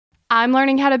I'm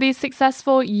learning how to be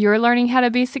successful. You're learning how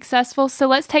to be successful. So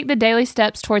let's take the daily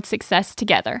steps towards success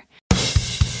together.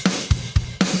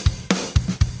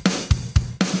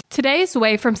 Today's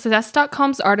way from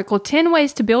Success.com's article, 10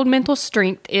 Ways to Build Mental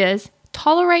Strength, is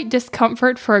tolerate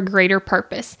discomfort for a greater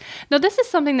purpose. Now, this is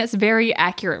something that's very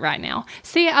accurate right now.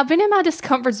 See, I've been in my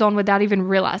discomfort zone without even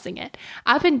realizing it.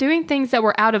 I've been doing things that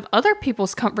were out of other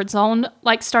people's comfort zone,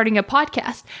 like starting a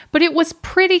podcast, but it was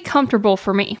pretty comfortable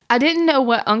for me. I didn't know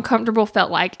what uncomfortable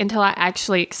felt like until I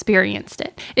actually experienced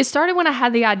it. It started when I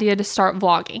had the idea to start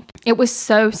vlogging. It was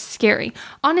so scary.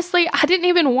 Honestly, I didn't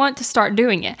even want to start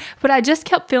doing it, but I just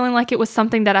kept feeling like it was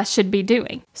something that I should be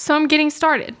doing. So I'm getting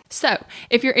started. So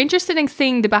if you're interested in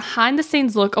seeing the behind the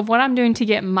scenes look of what I'm doing to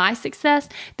get my success,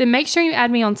 then make sure you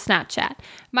add me on Snapchat.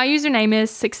 My username is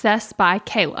Success by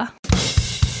Kayla.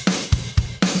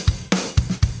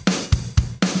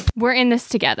 We're in this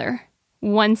together,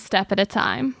 one step at a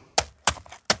time.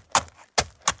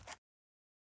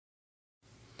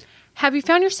 Have you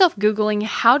found yourself Googling,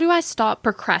 how do I stop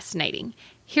procrastinating?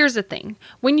 Here's the thing.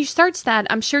 When you search that,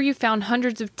 I'm sure you found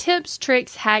hundreds of tips,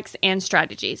 tricks, hacks, and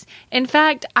strategies. In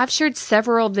fact, I've shared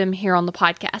several of them here on the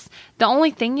podcast. The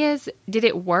only thing is, did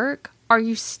it work? Are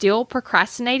you still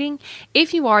procrastinating?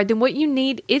 If you are, then what you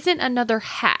need isn't another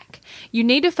hack. You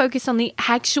need to focus on the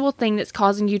actual thing that's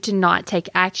causing you to not take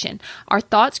action. Our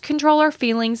thoughts control our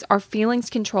feelings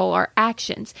control our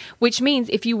actions, which means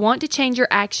if you want to change your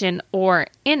action or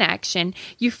inaction,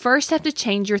 you first have to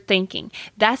change your thinking.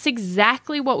 That's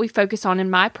exactly what we focus on in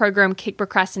my program, Kick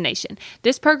Procrastination.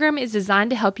 This program is designed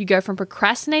to help you go from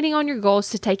procrastinating on your goals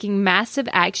to taking massive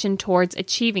action towards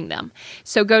achieving them.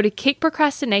 So go to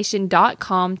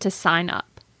kickprocrastination.com to sign up.